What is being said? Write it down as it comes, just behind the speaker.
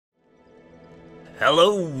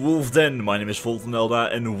Hello Wolfden, my name is Voltorn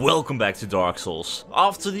Elda and welcome back to Dark Souls.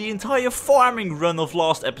 After the entire farming run of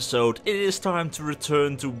last episode, it is time to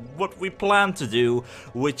return to what we plan to do,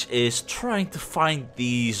 which is trying to find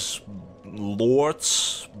these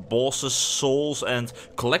lords, bosses' souls and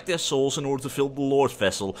collect their souls in order to fill the lord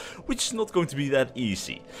vessel, which is not going to be that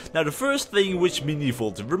easy. Now the first thing which Mini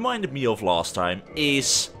Voltorn reminded me of last time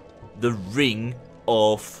is the ring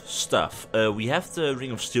of stuff. We have the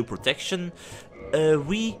ring of steel protection.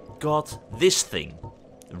 We got this thing.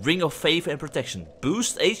 Ring of favor and protection.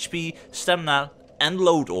 Boost HP, stamina and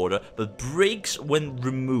load order, but breaks when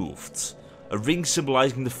removed. A ring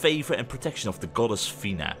symbolizing the favor and protection of the goddess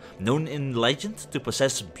Vina, known in legend to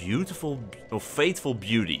possess beautiful or faithful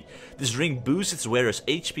beauty. This ring boosts its wearer's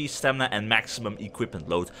HP, stamina and maximum equipment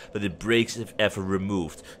load, but it breaks if ever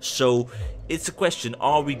removed. So it's a question,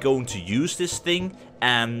 are we going to use this thing?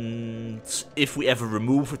 And if we ever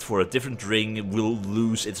remove it for a different ring, it will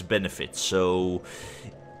lose its benefits. So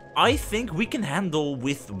I think we can handle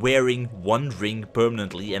with wearing one ring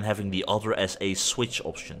permanently and having the other as a switch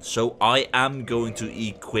option. So I am going to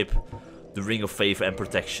equip the Ring of Favor and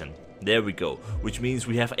Protection. There we go. Which means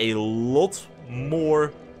we have a lot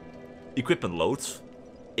more equipment load.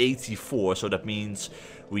 84, so that means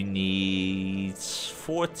we need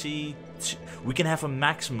 42. We can have a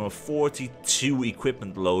maximum of 42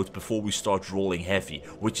 equipment load before we start rolling heavy,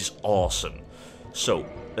 which is awesome. So,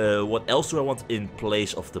 what else do I want in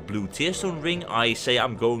place of the blue tearstone ring? I say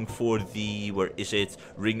I'm going for the, where is it,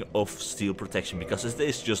 Ring of Steel Protection, because it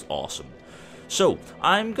is just awesome. So,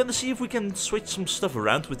 I'm gonna see if we can switch some stuff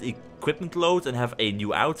around with equipment load and have a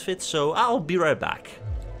new outfit, so I'll be right back.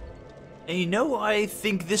 And you know, I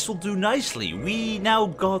think this will do nicely. We now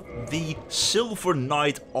got the Silver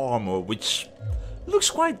Knight armor, which looks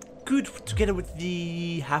quite good together with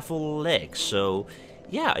the Havel legs, so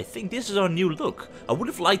yeah, I think this is our new look. I would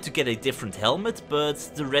have liked to get a different helmet, but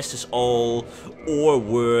the rest is all or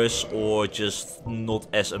worse or just not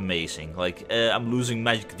as amazing. Like, I'm losing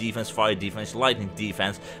magic defense, fire defense, lightning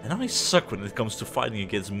defense, and I suck when it comes to fighting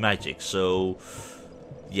against magic, so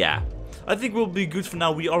yeah. I think we'll be good for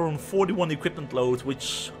now. We are on 41 equipment load,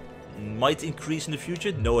 which might increase in the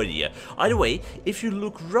future, no idea. Either way, if you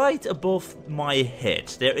look right above my head,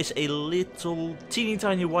 there is a little teeny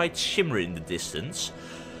tiny white shimmer in the distance,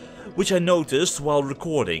 which I noticed while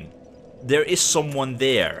recording. There is someone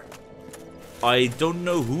there. I don't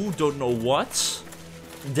know who, don't know what.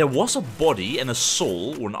 There was a body and a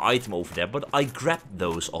soul or an item over there, but I grabbed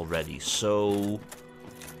those already, so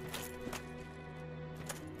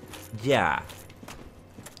yeah.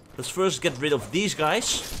 Let's first get rid of these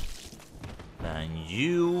guys. And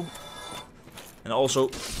you. And also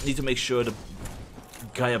need to make sure the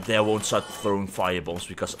guy up there won't start throwing firebombs,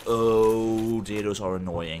 because oh dear, those are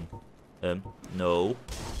annoying. No.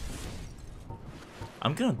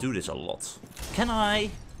 I'm gonna do this a lot. Can I?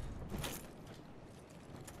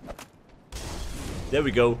 There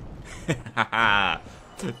we go.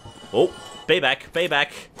 Oh, payback, payback.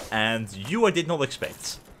 And you I did not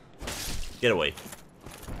expect. Get away.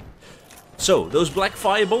 So, those black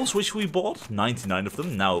fireballs which we bought, 99 of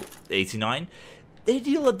them, now 89, they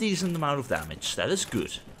deal a decent amount of damage. That is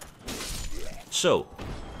good. So,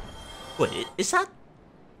 wait, is that?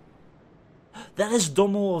 That is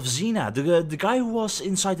Dommel of Xena, the guy who was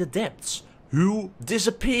inside the depths, who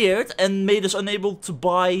disappeared and made us unable to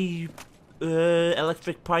buy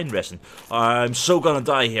electric pine resin. I'm so gonna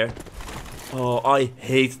die here. Oh, I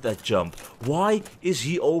hate that jump. Why is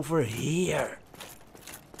he over here?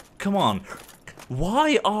 Come on.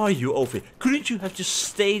 Why are you over here? Couldn't you have just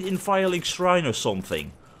stayed in Firelink Shrine or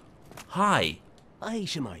something? Hi. Hi,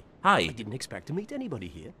 Shemai. Hi. I didn't expect to meet anybody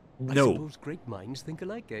here. No. I suppose great minds think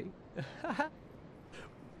alike, eh?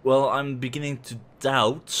 Well, I'm beginning to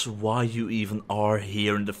doubt why you even are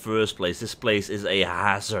here in the first place. This place is a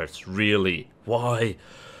hazard, really. Why?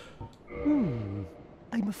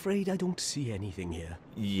 I'm afraid I don't see anything here.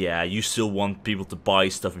 Yeah, you still want people to buy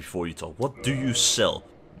stuff before you talk. What do you sell?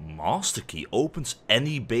 Master key opens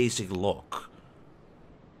any basic lock.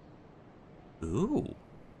 Ooh.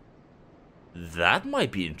 That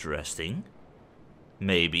might be interesting.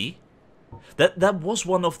 Maybe. That was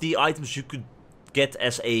one of the items you could get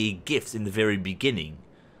as a gift in the very beginning.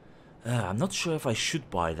 I'm not sure if I should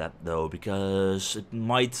buy that though, because it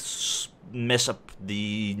might mess up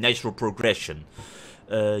the natural progression.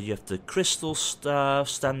 You have the crystal staff,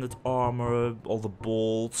 standard armor, all the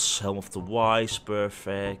bolts, helm of the wise,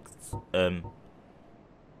 perfect. Golem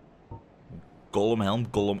helm,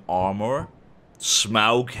 golem armor,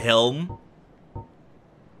 Smaug helm.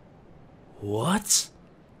 What?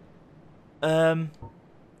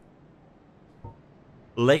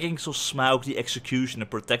 Leggings of Smaug the Executioner,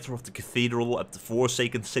 protector of the cathedral at the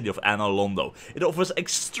forsaken city of Anor Londo. It offers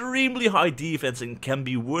extremely high defense and can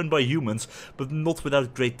be worn by humans, but not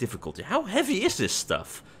without great difficulty. How heavy is this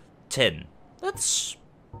stuff? 10. That's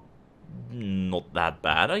not that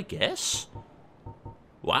bad, I guess.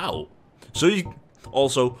 Wow. So you...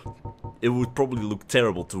 Also, it would probably look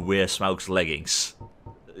terrible to wear Smaug's leggings.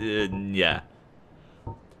 Yeah.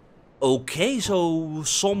 Okay, so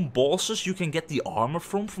some bosses you can get the armor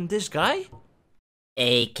from this guy?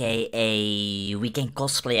 AKA, we can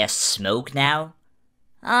cosplay as Smoke now?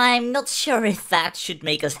 I'm not sure if that should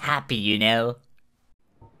make us happy, you know.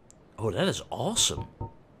 Oh, that is awesome.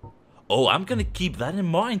 Oh, I'm gonna keep that in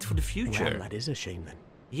mind for the future. Well, that is a shame then.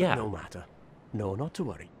 Yeah. No matter. No, not to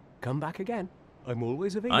worry. Come back again. I'm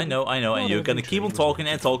always available. I know, and Not you're gonna every keep on trade talking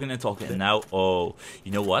was and talking and talking, and now, oh,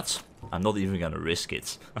 you know what? I'm not even gonna risk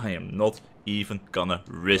it. I am not even gonna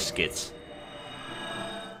risk it.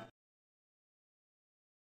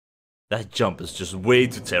 That jump is just way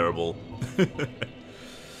too terrible.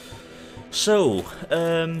 So,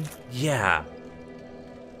 yeah.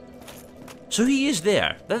 So he is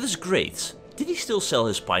there. That is great. Did he still sell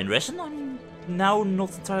his pine resin? I'm now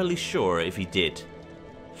not entirely sure if he did.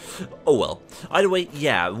 Oh well. Either way,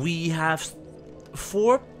 yeah, we have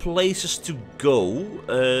 4 places to go.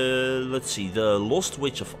 Let's see. The Lost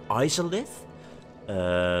Witch of Izalith.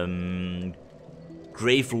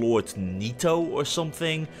 Gravelord Nito or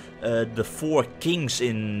something. The 4 Kings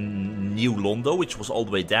in New Londo, which was all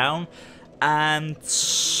the way down. And...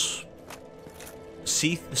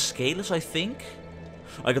 Seath the Scalers, I think?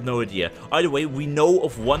 I got no idea. Either way, we know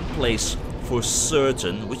of one place for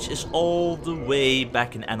certain, which is all the way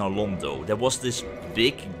back in Anor Londo. There was this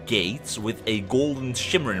big gate with a golden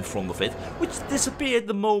shimmer in front of it, which disappeared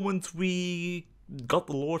the moment we got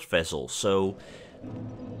the Lord Vessel. So,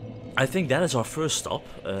 I think that is our first stop.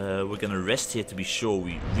 We're gonna rest here to be sure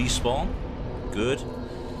we respawn. Good.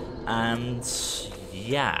 And,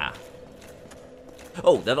 yeah.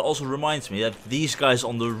 Oh, that also reminds me that these guys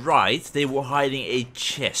on the right, they were hiding a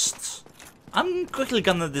chest. I'm quickly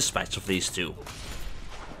gonna dispatch of these 2.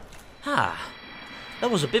 That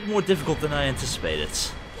was a bit more difficult than I anticipated.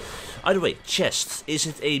 Either way, chest. Is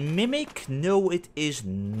it a mimic? No, it is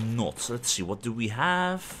not. Let's see, what do we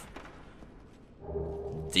have?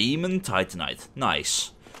 Demon Titanite.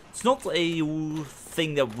 Nice. It's not a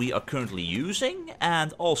thing that we are currently using.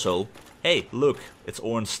 And also, hey, look, it's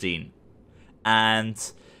Ornstein. And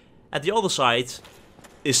at the other side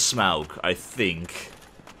is Smaug, I think.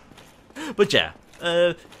 But yeah,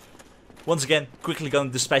 once again, quickly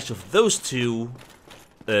gonna dispatch of those 2,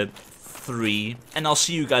 3, and I'll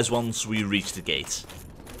see you guys once we reach the gate.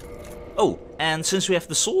 Oh, and since we have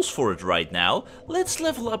the souls for it right now, let's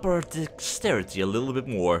level up our dexterity a little bit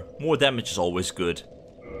more. More damage is always good.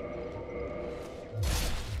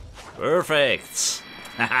 Perfect!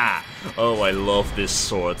 Haha! Oh, I love this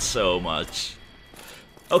sword so much.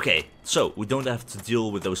 Okay, so we don't have to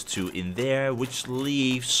deal with those 2 in there, which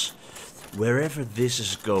leaves wherever this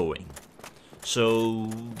is going. So,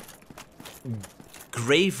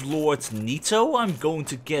 Gravelord Nito, I'm going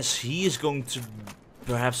to guess he is going to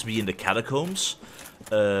perhaps be in the catacombs.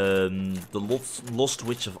 The Lost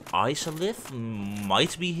Witch of Izalith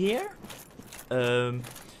might be here.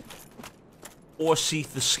 Or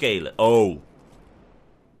Seath the Scaler. Oh.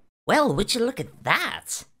 Well, would you look at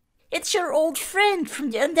that? It's your old friend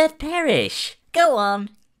from the Undead Parish. Go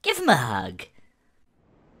on, give him a hug.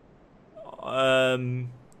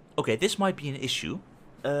 Okay, this might be an issue.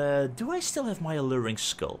 Do I still have my alluring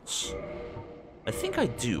skulls? I think I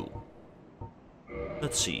do.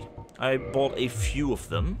 Let's see. I bought a few of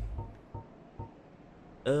them.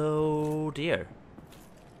 Oh dear.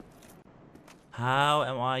 How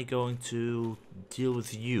am I going to deal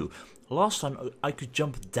with you? Last time I could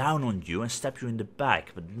jump down on you and stab you in the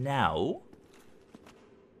back, but now...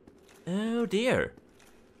 Oh dear.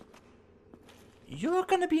 You're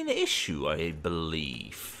gonna be an issue, I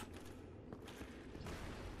believe.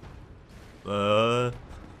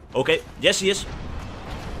 Okay. Yes, he is.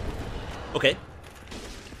 Okay.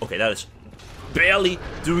 Okay, that is barely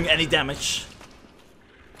doing any damage.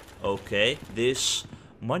 Okay, this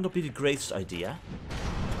might not be the greatest idea.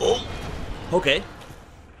 Oh! Okay.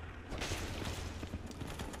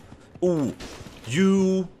 Ooh,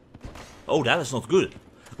 you... Oh, that is not good.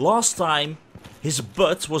 Last time, his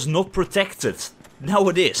butt was not protected. Now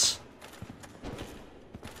it is.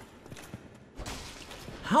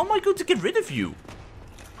 How am I going to get rid of you?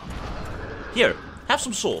 Here, have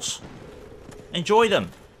some sauce. Enjoy them.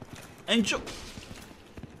 Enjoy...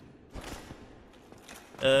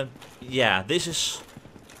 Yeah, this is...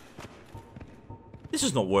 This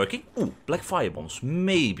is not working. Ooh, black fire bombs.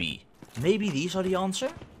 Maybe. Maybe these are the answer?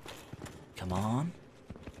 Come on.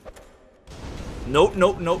 No,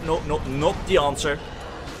 no, no, no, no, not the answer.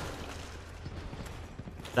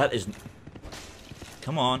 That is...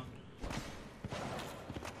 Come on.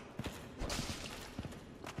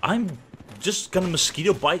 I'm just gonna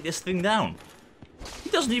mosquito bite this thing down. He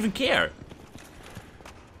doesn't even care.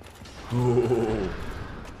 Oh,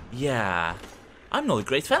 yeah. I'm not a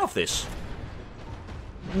great fan of this.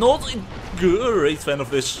 Not a great fan of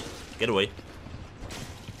this. Get away.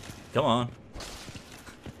 Come on.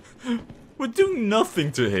 We're doing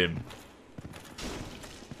nothing to him.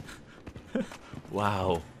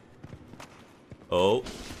 Wow. Oh,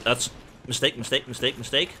 that's mistake, mistake, mistake,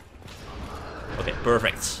 mistake. Okay,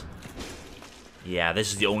 perfect. Yeah,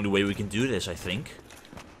 this is the only way we can do this, I think.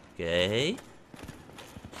 Okay.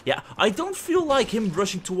 Yeah, I don't feel like him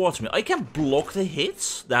rushing towards me. I can block the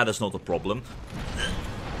hits. That is not a problem.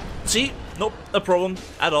 See? Not a problem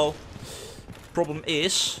at all. Problem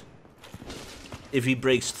is, if he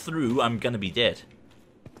breaks through, I'm gonna be dead.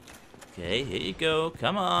 Okay, here you go.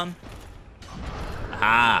 Come on.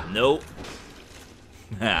 Ah, no.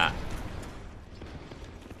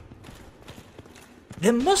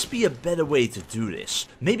 There must be a better way to do this.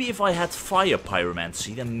 Maybe if I had fire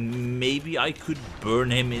pyromancy, then maybe I could burn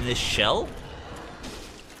him in his shell?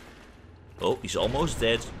 Oh, he's almost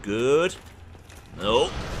dead. Good. No.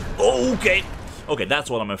 Oh, okay. Okay, that's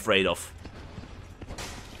what I'm afraid of.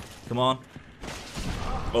 Come on.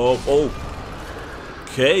 Oh.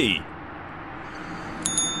 Okay.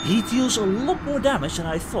 He deals a lot more damage than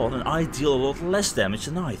I thought, and I deal a lot less damage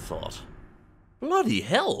than I thought. Bloody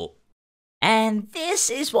hell. And this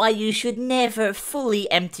is why you should never fully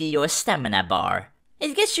empty your stamina bar.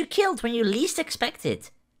 It gets you killed when you least expect it.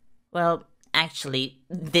 Well, actually,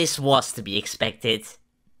 this was to be expected.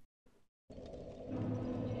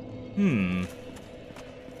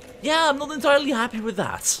 Yeah, I'm not entirely happy with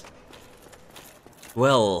that.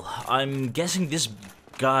 Well, I'm guessing this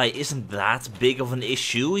guy isn't that big of an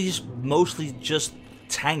issue. He's mostly just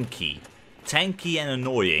tanky. Tanky and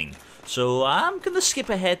annoying. So I'm gonna skip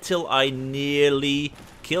ahead till I nearly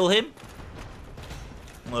kill him.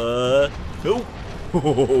 No.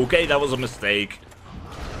 Okay, that was a mistake.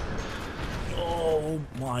 Oh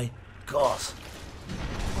my god.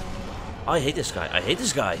 I hate this guy. I hate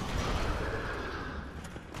this guy.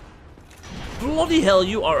 Bloody hell,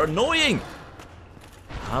 you are annoying.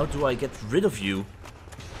 How do I get rid of you?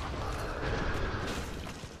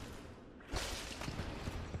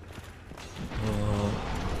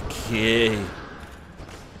 Okay.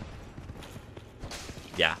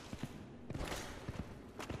 Yeah.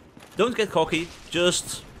 Don't get cocky,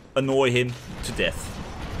 just annoy him to death.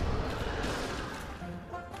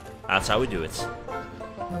 That's how we do it.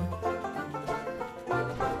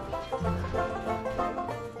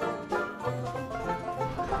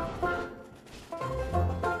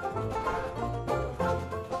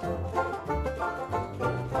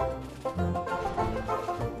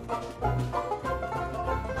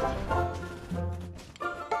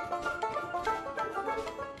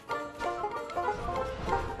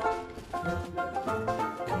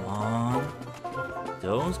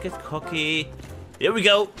 Don't get cocky. Here we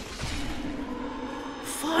go.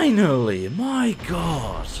 Finally, my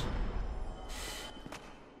god.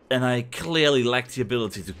 And I clearly lacked the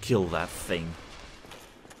ability to kill that thing.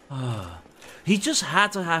 He just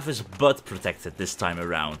had to have his butt protected this time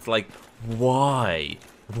around. Like, why?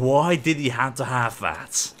 Why did he have to have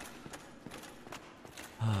that?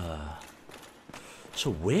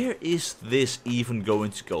 So where is this even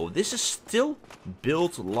going to go? This is still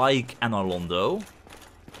built like an Orlando.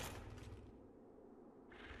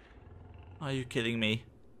 Are you kidding me?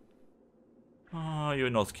 Oh, you're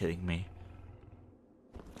not kidding me.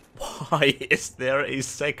 Why is there a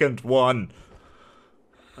second one?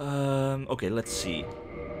 Okay, let's see.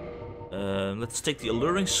 Let's take the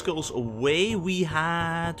alluring skulls away. We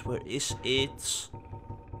had... Where is it?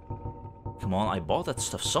 Come on, I bought that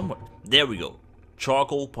stuff somewhere. There we go.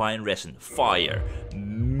 Charcoal, pine, resin, fire.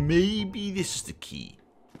 Maybe this is the key.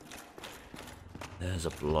 There's a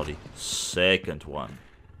bloody second one.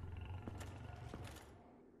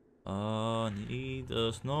 He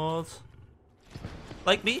does not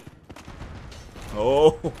like me.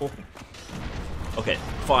 Oh. Okay,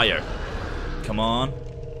 fire. Come on.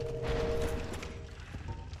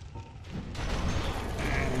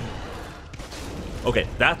 Okay,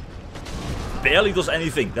 that barely does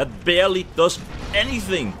anything. That barely does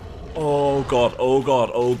anything. Oh god, oh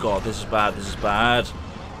god, oh god. This is bad, this is bad.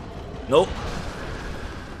 No.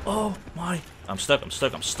 Oh my. I'm stuck, I'm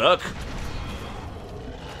stuck, I'm stuck.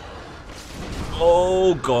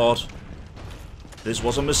 Oh god. This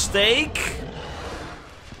was a mistake.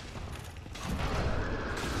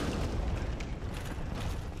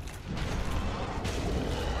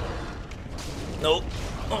 No.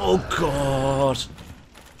 Oh god.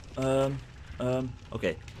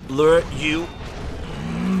 Okay. Lure you.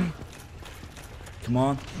 Come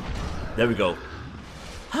on. There we go.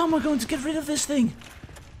 How am I going to get rid of this thing?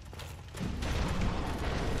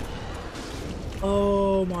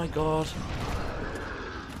 Oh my god.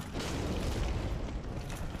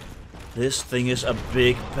 This thing is a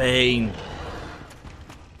big pain.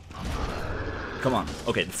 Come on.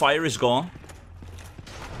 Okay, the fire is gone.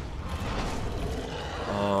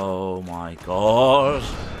 Oh my god.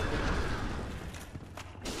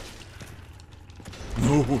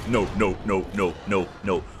 No, no, no, no, no, no,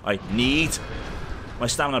 no. I need my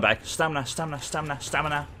stamina back. Stamina, stamina, stamina,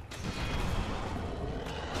 stamina.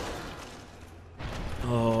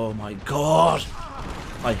 Oh my god.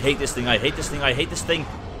 I hate this thing, I hate this thing, I hate this thing.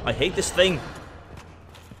 I hate this thing.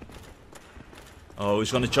 Oh,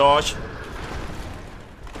 he's gonna charge.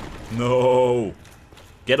 No.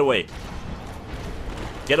 Get away.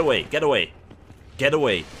 Get away, get away. Get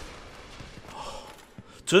away.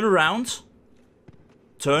 Turn around.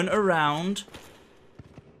 Turn around.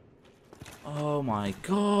 Oh my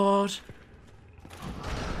god.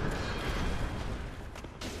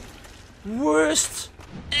 Worst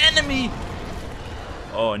enemy.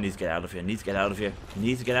 Oh, I need to get out of here. I need to get out of here. I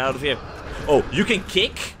need to get out of here. Oh, you can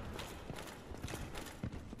kick?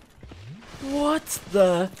 What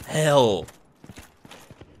the hell?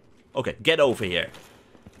 Okay, get over here.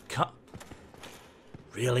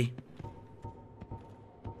 Really?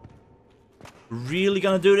 Really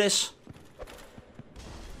gonna do this?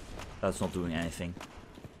 That's not doing anything.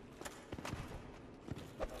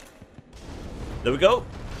 There we go.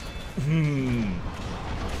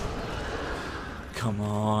 Come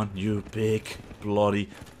on, you big bloody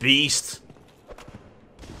beast.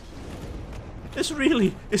 This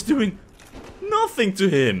really is doing nothing to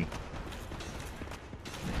him.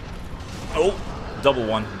 Oh, double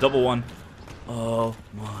one, double one. Oh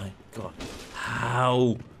my god.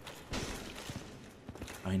 How?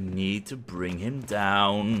 I need to bring him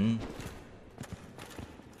down.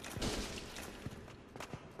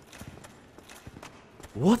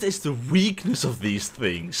 What is the weakness of these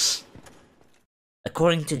things?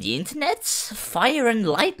 According to the internet, fire and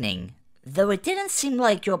lightning. Though it didn't seem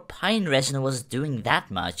like your pine resin was doing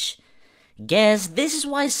that much. Guess this is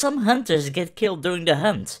why some hunters get killed during the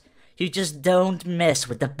hunt. You just don't mess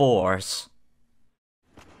with the boars.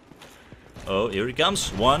 Oh, here he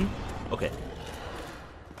comes. One. Okay.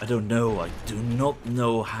 I don't know. I do not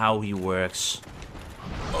know how he works.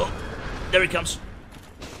 Oh, there he comes.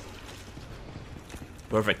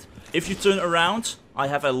 Perfect. If you turn around, I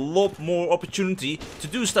have a lot more opportunity to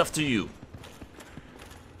do stuff to you.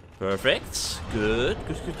 Perfect. Good.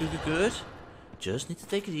 Good, good, good, good, good. Just need to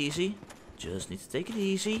take it easy. Just need to take it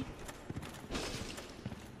easy.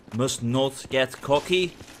 Must not get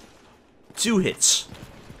cocky. 2 hits.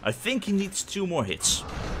 I think he needs 2 more hits.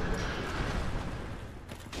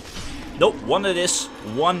 Nope, 1 it is.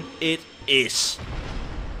 1 it is.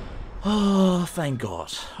 Oh, thank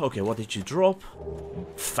God. Okay, what did you drop?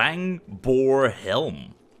 Fang boar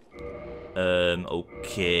helm.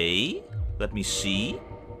 Okay. Let me see.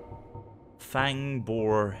 Fang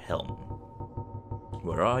boar helm.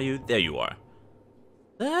 Where are you? There you are.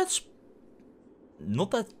 That's not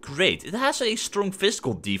that great. It has a strong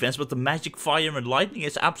physical defense, but the magic, fire and lightning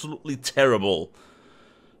is absolutely terrible.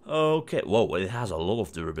 Okay, whoa, it has a lot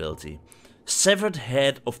of durability. Severed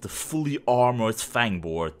head of the fully armored fang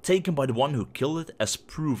boar, taken by the one who killed it as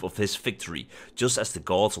proof of his victory, just as the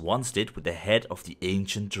gods once did with the head of the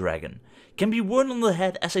ancient dragon. Can be worn on the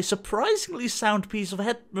head as a surprisingly sound piece of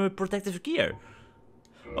head protective gear.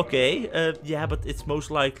 Okay, yeah, but it's most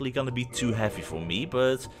likely gonna be too heavy for me,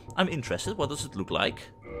 but I'm interested. What does it look like?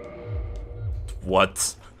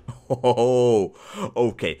 What? Oh,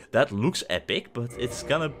 okay, that looks epic, but it's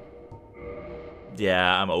gonna...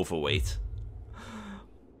 Yeah, I'm overweight.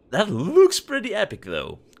 That looks pretty epic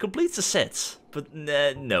though. Completes the set, but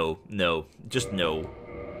no, just no.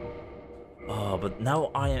 Oh, but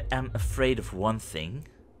now I am afraid of one thing.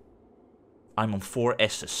 I'm on 4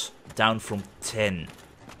 S's, down from 10.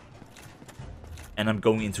 And I'm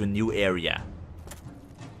going into a new area.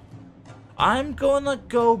 I'm gonna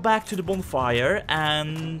go back to the bonfire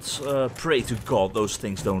and pray to God those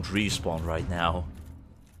things don't respawn right now.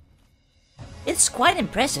 It's quite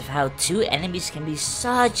impressive how 2 enemies can be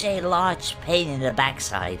such a large pain in the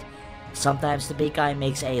backside. Sometimes the big guy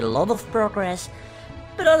makes a lot of progress,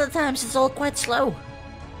 but other times it's all quite slow.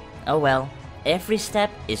 Oh well, Every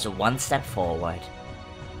step is one step forward.